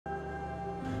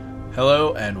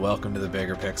Hello and welcome to the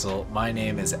Bigger Pixel. My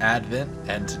name is Advent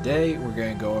and today we're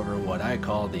going to go over what I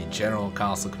call the general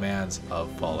console commands of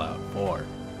Fallout 4.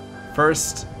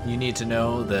 First, you need to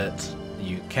know that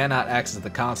you cannot access the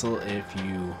console if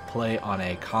you play on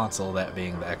a console, that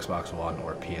being the Xbox One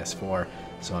or PS4,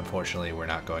 so unfortunately we're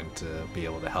not going to be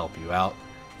able to help you out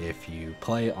if you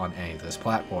play on any of those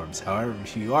platforms. However,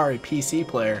 if you are a PC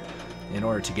player, in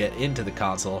order to get into the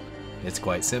console, it's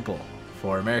quite simple.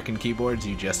 For American keyboards,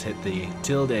 you just hit the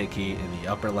tilde key in the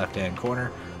upper left-hand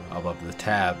corner above the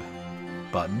tab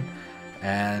button.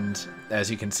 And as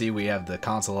you can see, we have the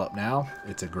console up now.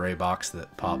 It's a gray box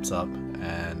that pops up,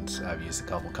 and I've used a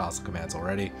couple console commands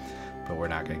already, but we're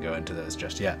not going to go into those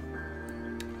just yet.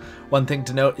 One thing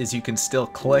to note is you can still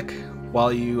click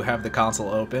while you have the console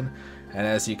open, and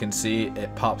as you can see,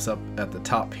 it pops up at the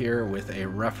top here with a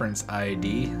reference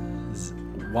ID.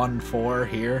 14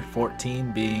 here,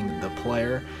 14 being the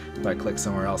player. If I click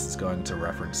somewhere else, it's going to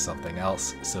reference something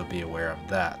else, so be aware of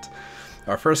that.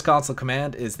 Our first console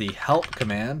command is the help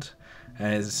command,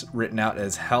 and is written out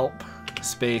as help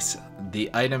space the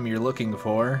item you're looking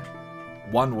for.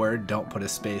 One word, don't put a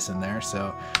space in there.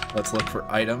 So let's look for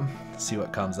item, see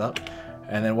what comes up,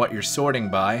 and then what you're sorting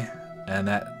by, and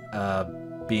that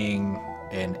being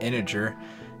an integer.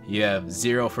 You have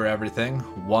 0 for everything,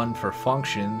 1 for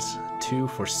functions, 2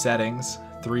 for settings,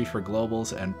 3 for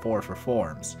globals, and 4 for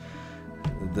forms.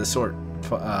 The sort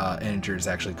integer is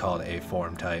actually called a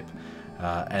form type.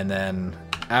 And then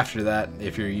after that,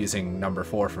 if you're using number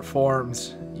 4 for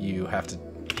forms, you have to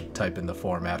type in the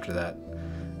form after that,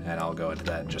 and I'll go into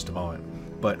that in just a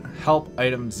moment. But help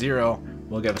item 0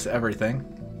 will give us everything.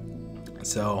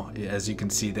 So as you can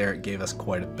see there, it gave us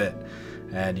quite a bit.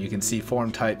 And you can see form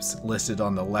types listed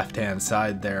on the left-hand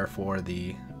side there for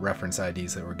the reference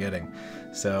IDs that we're getting.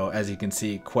 So as you can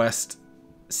see, QUST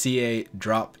CA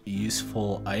drop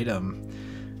useful item,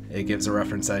 it gives a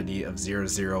reference ID of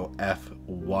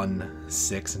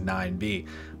 00F169B.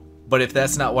 But if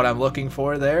that's not what I'm looking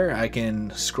for there, I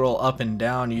can scroll up and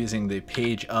down using the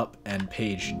page up and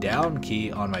page down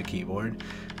key on my keyboard.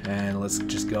 And let's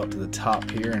just go up to the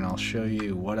top here and I'll show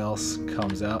you what else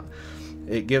comes out.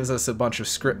 It gives us a bunch of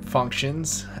script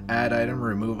functions, add item,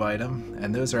 remove item,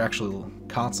 and those are actually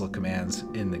console commands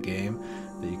in the game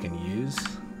that you can use.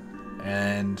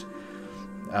 And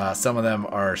some of them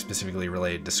are specifically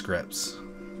related to scripts.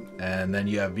 And then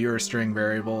you have viewer string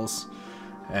variables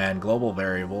and global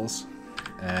variables,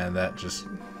 and that just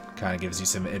kind of gives you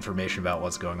some information about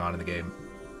what's going on in the game.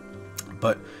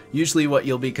 But usually what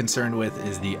you'll be concerned with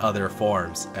is the other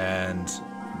forms, and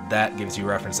that gives you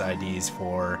reference IDs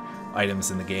for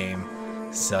items in the game,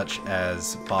 such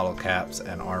as bottle caps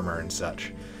and armor and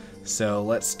such. So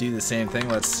let's do the same thing.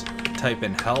 Let's type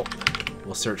in help.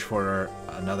 We'll search for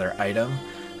another item,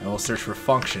 and we'll search for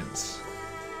functions.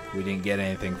 We didn't get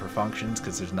anything for functions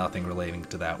because there's nothing relating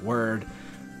to that word.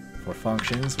 For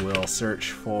functions, we'll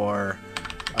search for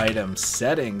item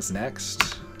settings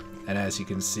next, and as you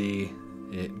can see,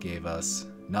 it gave us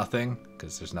nothing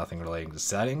because there's nothing relating to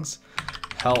settings.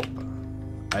 Help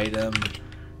item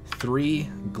 3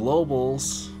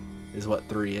 globals is what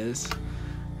 3 is,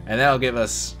 and that'll give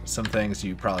us some things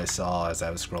you probably saw as I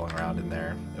was scrolling around in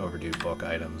there: overdue book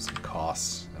items,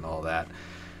 costs, and all that.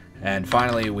 And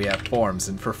finally we have forms,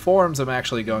 and for forms I'm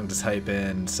actually going to type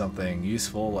in something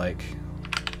useful like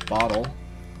bottle,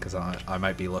 because I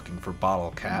might be looking for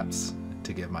bottle caps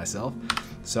to give myself.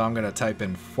 So I'm going to type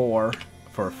in 4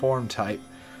 for a form type,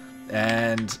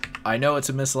 and I know it's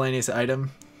a miscellaneous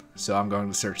item, so I'm going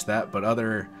to search that, but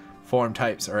other form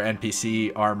types are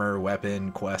NPC, armor,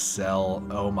 weapon, quest, cell,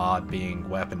 OMOD being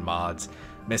weapon mods,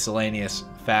 miscellaneous,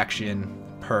 faction,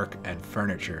 perk, and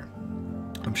furniture.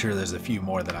 I'm sure there's a few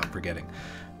more that I'm forgetting.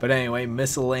 But anyway,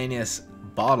 miscellaneous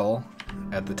bottle,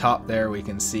 at the top there we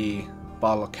can see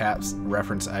bottle caps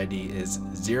reference ID is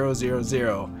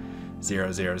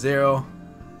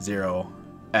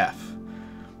 0000000F.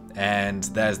 And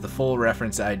that is the full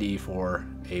reference ID for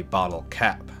a bottle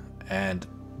cap. And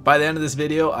by the end of this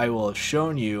video, I will have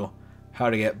shown you how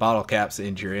to get bottle caps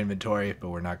into your inventory, but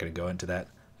we're not going to go into that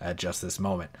at just this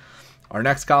moment. Our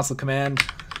next console command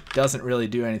doesn't really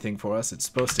do anything for us. It's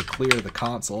supposed to clear the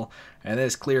console, and it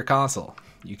is ClearConsole.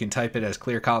 You can type it as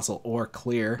ClearConsole or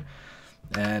clear,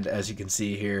 and as you can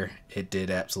see here, it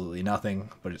did absolutely nothing,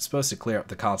 but it's supposed to clear up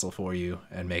the console for you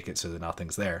and make it so that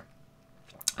nothing's there.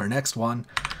 Our next one,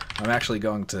 I'm actually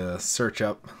going to search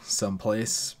up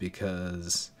someplace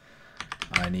because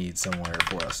I need somewhere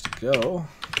for us to go.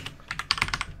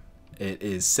 It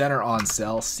is center on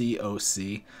cell,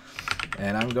 COC,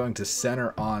 and I'm going to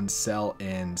center on cell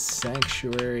in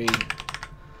sanctuary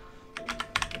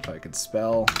if I could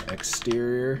spell,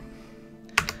 exterior.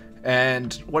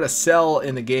 And what a cell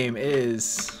in the game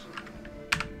is,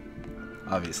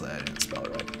 obviously I didn't spell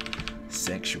it right.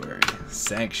 Sanctuary,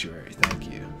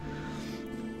 thank you.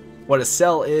 What a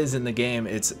cell is in the game,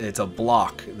 it's a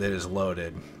block that is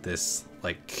loaded, this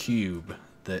like cube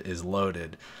that is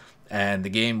loaded, and the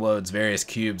game loads various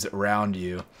cubes around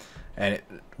you, and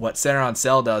what center on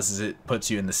cell does is it puts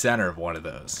you in the center of one of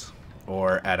those,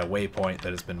 or at a waypoint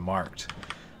that has been marked.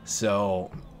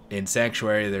 So in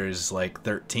Sanctuary there's like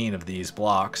 13 of these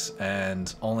blocks,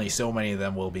 and only so many of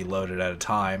them will be loaded at a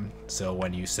time, so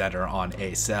when you center on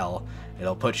a cell,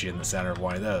 it'll put you in the center of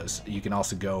one of those. You can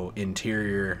also go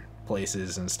interior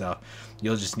places and stuff.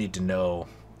 You'll just need to know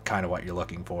kind of what you're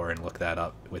looking for and look that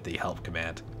up with the help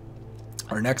command.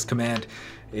 Our next command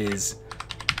is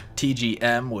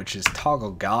TGM, which is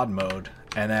toggle god mode,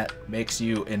 and that makes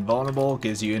you invulnerable,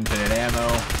 gives you infinite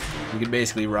ammo. You can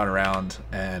basically run around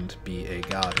and be a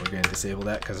god. We're going to disable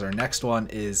that because our next one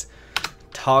is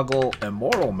toggle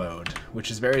immortal mode,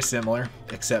 which is very similar,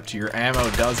 except your ammo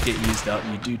does get used up.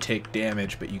 You do take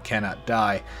damage, but you cannot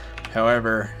die.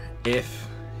 However, if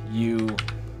you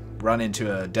run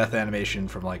into a death animation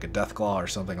from like a death claw or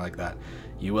something like that,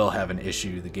 you will have an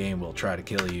issue. The game will try to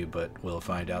kill you, but we'll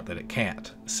find out that it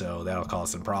can't. So that'll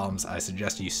cause some problems. I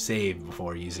suggest you save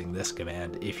before using this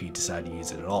command if you decide to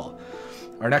use it at all.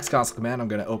 Our next console command I'm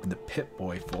going to open the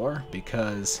Pip-Boy for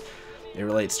because it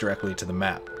relates directly to the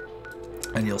map.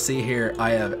 And you'll see here I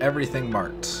have everything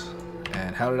marked.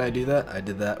 And how did I do that? I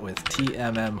did that with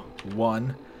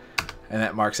TMM1, and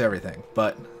that marks everything.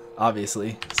 But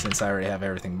obviously, since I already have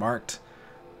everything marked,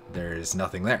 there's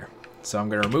nothing there. So I'm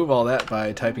going to remove all that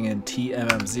by typing in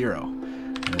TMM0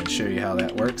 and then show you how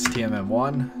that works.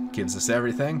 TMM1 gives us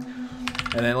everything.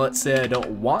 And then let's say I don't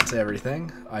want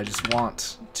everything. I just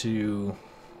want to...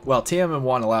 Well,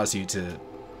 TMM1 allows you to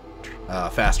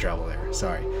fast travel there.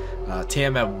 Sorry.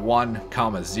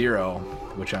 TMM1, 0,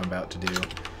 which I'm about to do,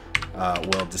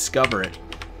 will discover it,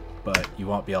 but you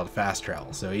won't be able to fast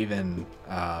travel. So even...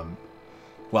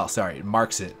 well, sorry, it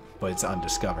marks it, but it's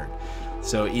undiscovered.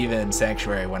 So even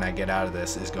Sanctuary, when I get out of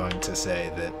this, is going to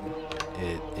say that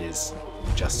it is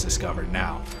just discovered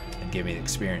now and give me the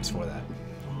experience for that.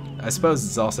 I suppose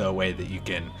it's also a way that you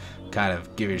can kind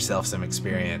of give yourself some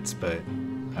experience, but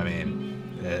I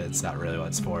mean, it's not really what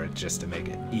it's for. It's just to make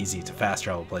it easy to fast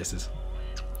travel places.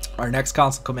 Our next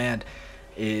console command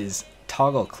is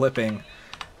toggle clipping,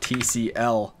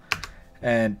 TCL,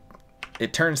 and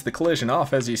it turns the collision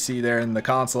off, as you see there in the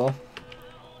console,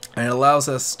 and it allows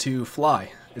us to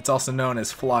fly. It's also known as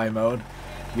fly mode.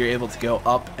 You're able to go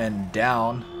up and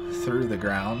down through the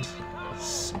ground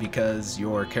because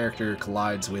your character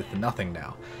collides with nothing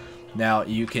now. Now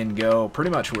you can go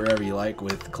pretty much wherever you like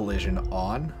with collision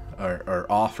on, or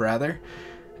off rather,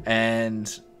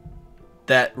 and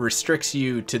that restricts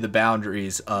you to the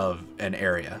boundaries of an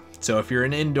area. So if you're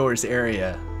in an indoors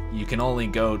area, you can only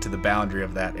go to the boundary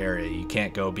of that area. You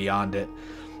can't go beyond it,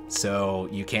 so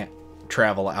you can't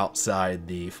travel outside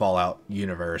the Fallout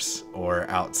universe or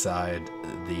outside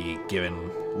the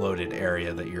given loaded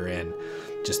area that you're in.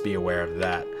 Just be aware of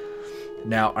that.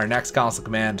 Now, our next console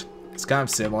command is kind of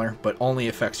similar, but only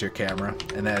affects your camera,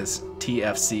 and that is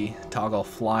TFC, toggle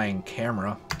flying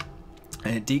camera,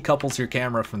 and it decouples your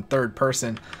camera from third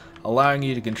person, allowing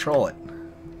you to control it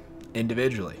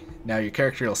individually. Now your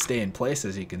character will stay in place,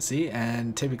 as you can see,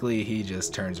 and typically he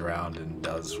just turns around and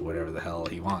does whatever the hell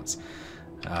he wants.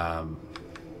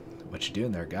 What you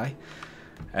doing there, guy?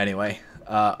 Anyway,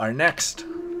 our next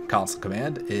console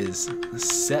command is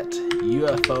set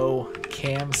UFO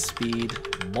cam speed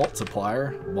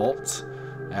multiplier, mult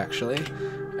actually,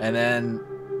 and then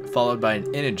followed by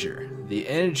an integer. The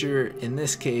integer in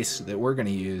this case that we're going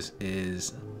to use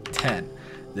is 10.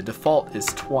 The default is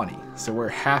 20, so we're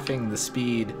halving the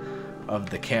speed of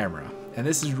the camera. And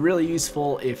this is really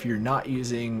useful if you're not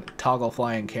using toggle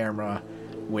flying camera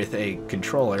with a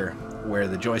controller, where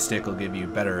the joystick will give you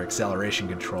better acceleration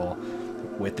control.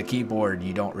 With the keyboard,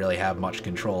 you don't really have much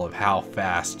control of how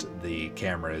fast the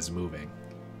camera is moving.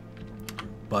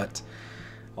 But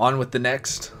on with the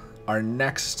next. Our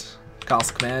next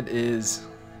console command is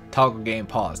toggle game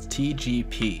pause,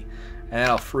 TGP, and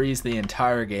that'll freeze the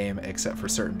entire game except for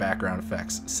certain background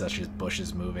effects, such as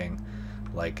bushes moving,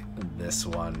 like this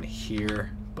one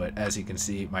here. But as you can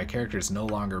see, my character is no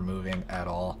longer moving at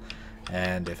all,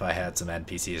 and if I had some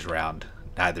NPCs around,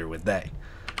 neither would they.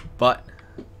 But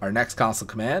our next console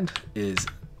command is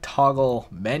toggle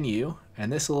menu,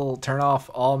 and this will turn off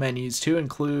all menus to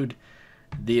include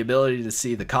the ability to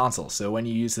see the console. So when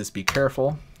you use this, be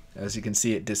careful. As you can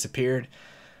see, it disappeared.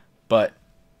 But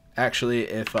actually,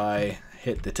 if I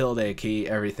hit the tilde key,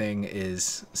 everything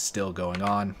is still going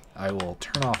on. I will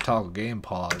turn off toggle game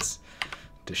pause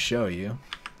to show you.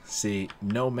 See,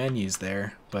 no menus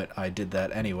there, but I did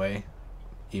that anyway,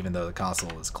 even though the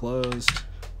console was closed,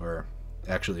 or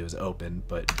actually it was open,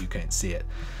 but you couldn't see it.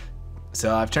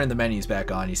 So I've turned the menus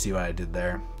back on. You see what I did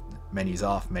there. Menus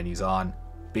off, menus on.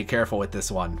 Be careful with this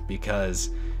one,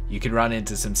 because you can run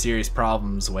into some serious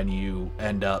problems when you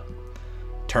end up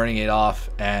turning it off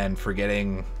and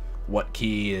forgetting what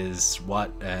key is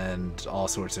what, and all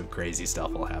sorts of crazy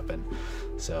stuff will happen.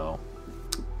 So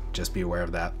just be aware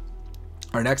of that.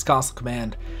 Our next console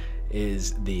command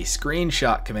is the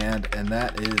screenshot command, and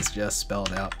that is just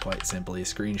spelled out quite simply.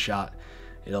 Screenshot.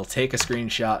 It'll take a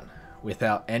screenshot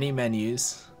without any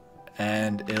menus,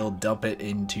 and it'll dump it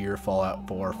into your Fallout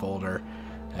 4 folder.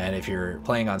 And if you're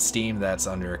playing on Steam, that's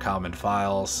under Common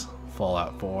Files,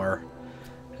 Fallout 4,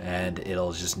 and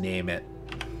it'll just name it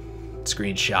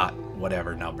screenshot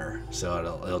whatever number.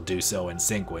 So it'll do so in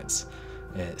sequence,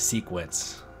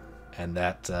 and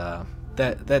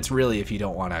that's really if you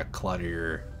don't want to clutter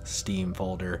your Steam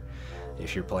folder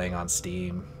if you're playing on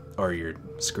Steam, or your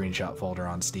screenshot folder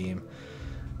on Steam.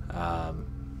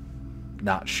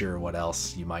 Not sure what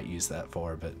else you might use that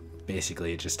for, but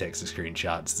basically it just takes a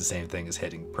screenshot. It's the same thing as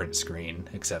hitting print screen,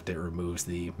 except it removes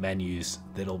the menus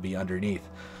that'll be underneath.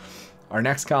 Our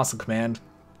next console command,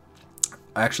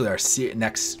 actually our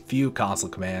next few console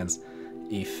commands,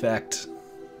 affect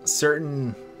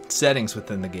certain settings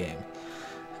within the game.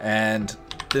 And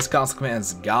this console command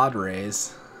is God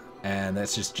Rays, and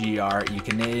that's just GR. You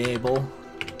can enable,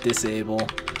 disable,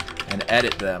 and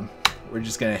edit them. We're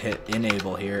just going to hit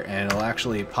enable here, and it'll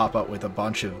actually pop up with a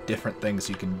bunch of different things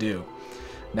you can do.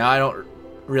 Now, I don't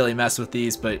really mess with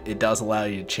these, but it does allow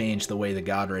you to change the way the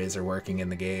God Rays are working in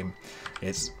the game.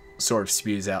 It sort of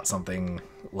spews out something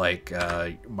like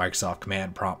Microsoft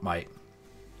Command Prompt might,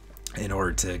 in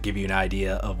order to give you an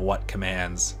idea of what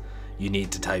commands you need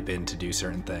to type in to do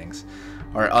certain things.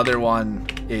 Our other one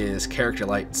is Character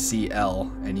Light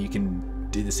CL, and you can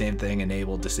do the same thing,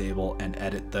 enable, disable, and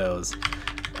edit those.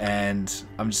 And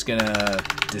I'm just gonna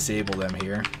disable them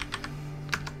here.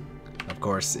 Of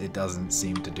course, it doesn't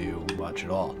seem to do much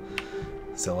at all.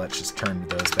 So let's just turn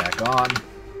those back on,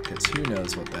 because who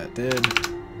knows what that did.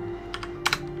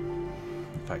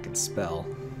 If I can spell.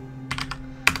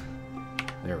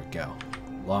 There we go.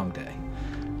 Long day.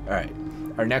 Alright,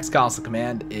 our next console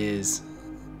command is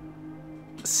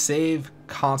save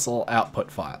console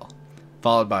output file,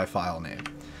 followed by file name.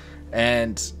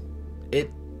 And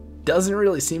it doesn't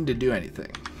really seem to do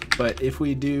anything. But if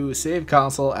we do save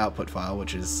console output file,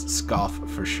 which is SCOF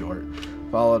for short,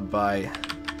 followed by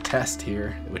test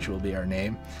here, which will be our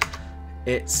name,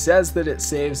 it says that it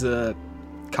saves a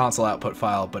console output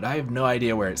file, but I have no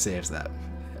idea where it saves that.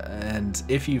 And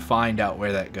if you find out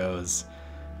where that goes,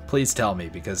 please tell me,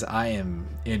 because I am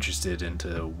interested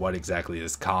into what exactly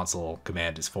this console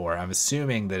command is for. I'm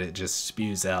assuming that it just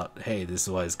spews out, hey, this is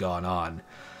what has gone on.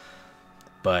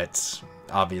 But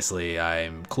obviously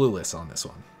I'm clueless on this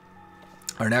one.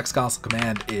 Our next console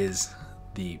command is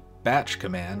the batch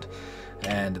command,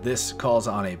 and this calls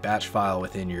on a batch file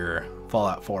within your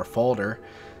Fallout 4 folder.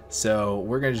 So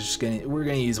we're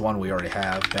gonna use one we already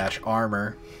have, batch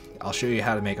ARMO. I'll show you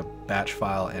how to make a batch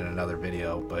file in another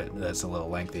video, but that's a little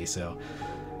lengthy. So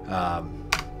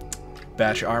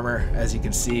batch ARMO, as you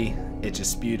can see, it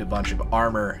just spewed a bunch of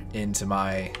armor into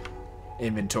my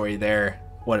inventory there.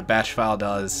 What a batch file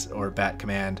does, or bat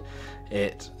command,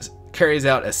 it carries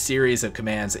out a series of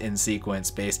commands in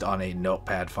sequence based on a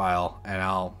notepad file, and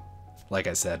I'll, like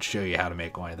I said, show you how to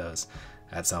make one of those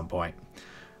at some point.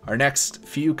 Our next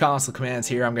few console commands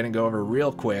here I'm going to go over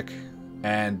real quick,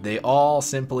 and they all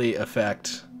simply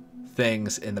affect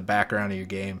things in the background of your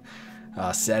game,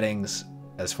 settings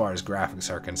as far as graphics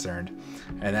are concerned,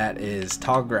 and that is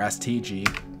toggle grass TG,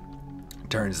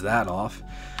 turns that off.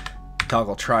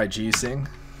 Toggle try juicing,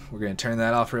 we're going to turn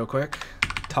that off real quick.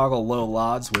 Toggle low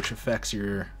LODs, which affects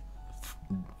your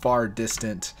far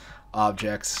distant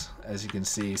objects. As you can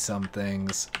see, some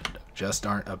things just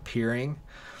aren't appearing.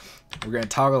 We're going to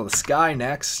toggle the sky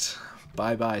next,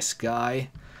 bye bye sky,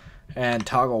 and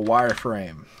toggle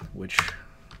wireframe, which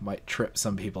might trip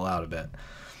some people out a bit.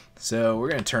 So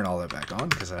we're going to turn all that back on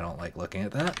because I don't like looking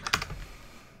at that.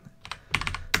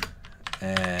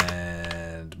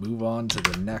 And move on to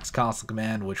the next console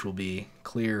command, which will be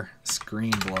clear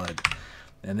screen blood.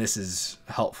 And this is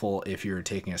helpful if you're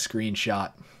taking a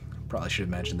screenshot. Probably should have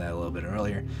mentioned that a little bit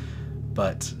earlier.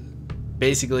 But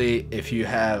basically, if you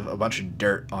have a bunch of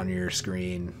dirt on your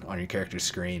screen, on your character's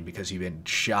screen, because you've been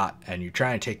shot and you're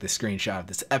trying to take the screenshot of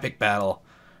this epic battle,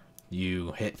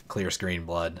 you hit clear screen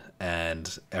blood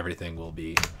and everything will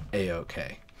be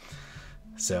a-okay.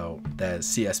 So that is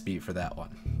CSB for that one.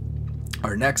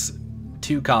 Our next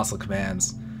two console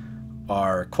commands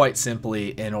are quite simply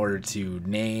in order to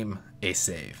name a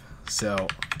save. So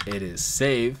it is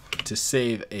save to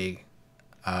save a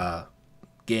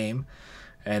game,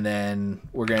 and then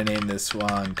we're going to name this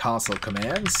one console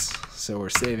commands. So we're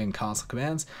saving console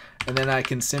commands, and then I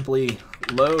can simply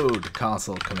load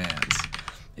console commands.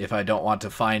 If I don't want to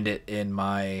find it in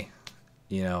my,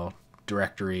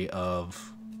 directory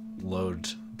of load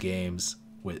games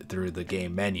through the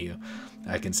game menu,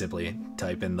 I can simply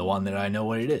type in the one that I know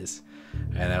what it is,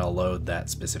 and that'll load that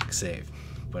specific save.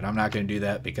 But I'm not going to do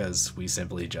that because we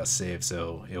simply just save,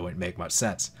 so it wouldn't make much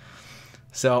sense.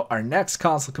 So our next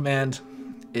console command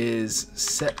is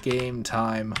set game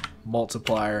time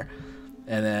multiplier,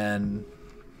 and then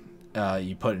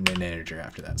you put in an integer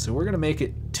after that. So we're going to make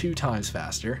it 2 times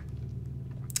faster,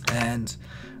 and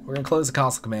we're going to close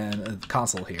the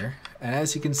console here. And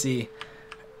as you can see,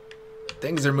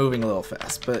 things are moving a little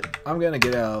fast, but I'm going to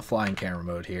get out of flying camera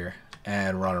mode here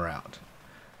and run around.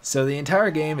 So the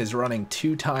entire game is running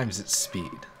 2 times its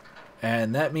speed,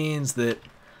 and that means that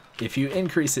if you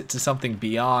increase it to something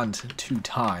beyond 2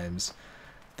 times,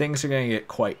 things are going to get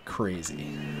quite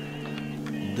crazy.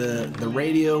 The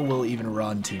radio will even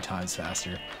run 2 times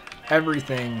faster.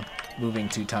 Everything moving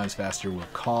 2 times faster will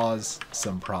cause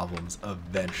some problems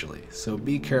eventually, so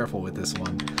be careful with this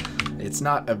one. It's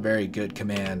not a very good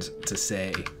command to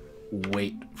say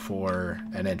wait for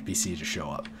an NPC to show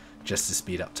up just to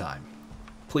speed up time.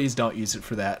 Please don't use it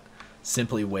for that.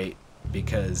 Simply wait,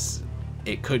 because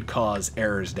it could cause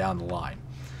errors down the line.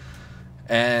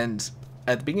 And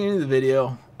at the beginning of the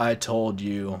video, I told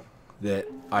you that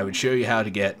I would show you how to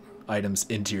get items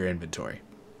into your inventory.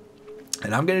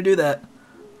 And I'm going to do that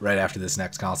right after this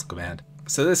next console command.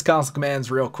 So this console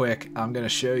command's real quick. I'm going to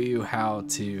show you how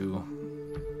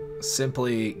to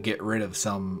simply get rid of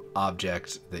some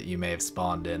object that you may have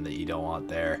spawned in that you don't want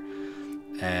there.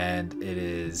 And it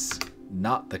is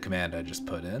not the command I just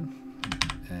put in.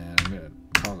 And I'm going to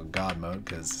toggle God mode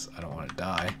because I don't want to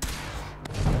die.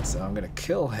 So I'm going to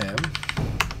kill him.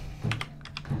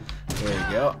 There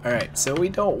you go. Alright, so we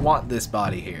don't want this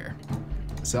body here.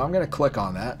 So I'm going to click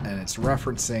on that, and it's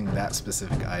referencing that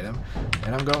specific item.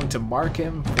 And I'm going to mark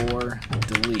him for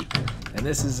delete. And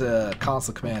this is a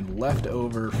console command left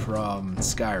over from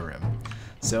Skyrim.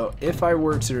 So if I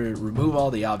were to remove all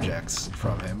the objects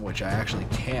from him, which I actually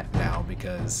can't now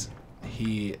because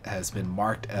he has been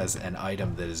marked as an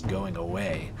item that is going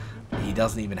away, he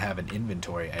doesn't even have an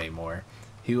inventory anymore,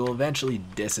 he will eventually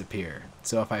disappear.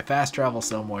 So if I fast travel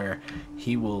somewhere,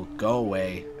 he will go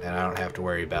away and I don't have to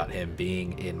worry about him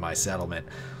being in my settlement.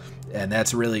 And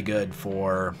that's really good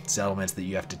for settlements that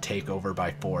you have to take over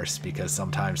by force, because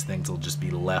sometimes things will just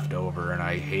be left over, and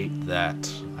I hate that.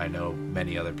 I know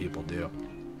many other people do.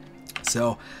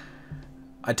 So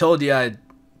I told you I'd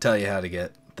tell you how to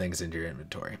get things into your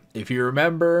inventory. If you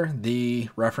remember the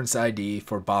reference ID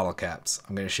for bottle caps,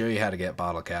 I'm going to show you how to get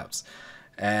bottle caps.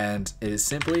 And it is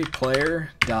simply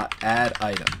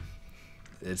player.addItem.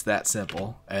 It's that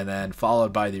simple. And then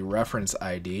followed by the reference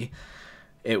ID.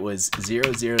 It was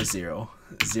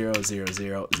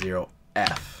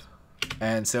 0000000F.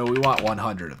 And so we want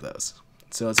 100 of those.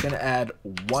 So it's going to add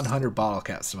 100 bottle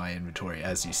caps to my inventory,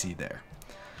 as you see there.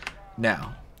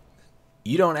 Now,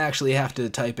 you don't actually have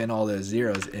to type in all those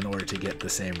zeros in order to get the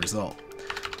same result.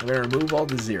 I'm going to remove all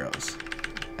the zeros.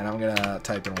 And I'm going to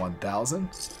type in 1,000.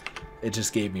 It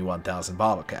just gave me 1,000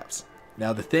 bottle caps.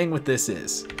 Now the thing with this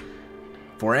is,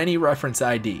 for any reference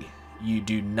ID, you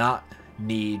do not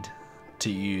need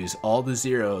to use all the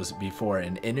zeros before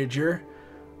an integer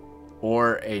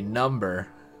or a number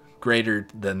greater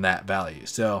than that value.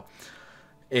 So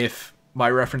if my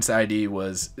reference ID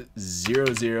was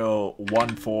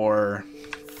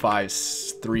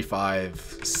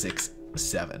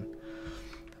 0014535667,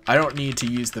 I don't need to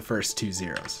use the first 2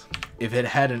 zeros. If it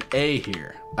had an A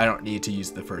here, I don't need to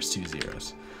use the first 2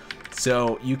 zeros.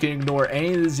 So you can ignore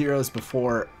any of the zeros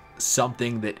before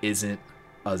something that isn't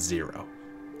a 0.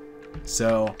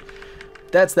 So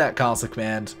that's that console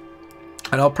command.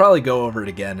 And I'll probably go over it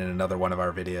again in another one of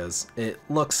our videos. It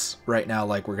looks right now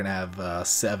like we're going to have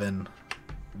 7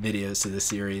 videos to this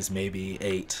series, maybe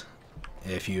 8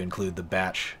 if you include the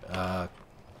batch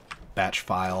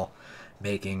file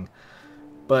making.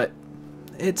 But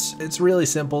it's really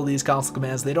simple, these console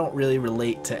commands. They don't really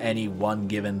relate to any one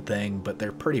given thing, but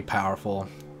they're pretty powerful.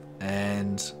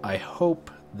 And I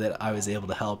hope that I was able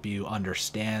to help you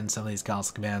understand some of these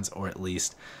console commands, or at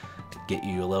least get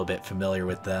you a little bit familiar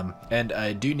with them. And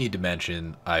I do need to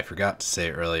mention, I forgot to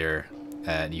say earlier,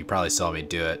 and you probably saw me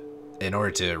do it, in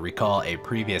order to recall a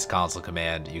previous console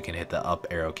command, you can hit the up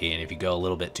arrow key, and if you go a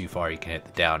little bit too far, you can hit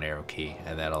the down arrow key,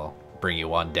 and that'll bring you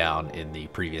one down in the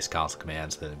previous console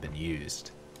commands that have been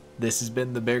used. This has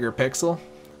been The Bigger Pixel.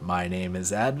 My name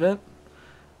is Advent.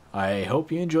 I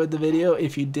hope you enjoyed the video.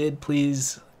 If you did,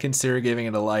 please consider giving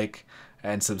it a like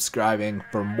and subscribing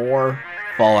for more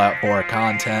Fallout 4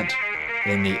 content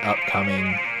in the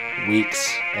upcoming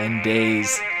weeks and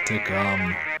days to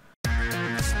come.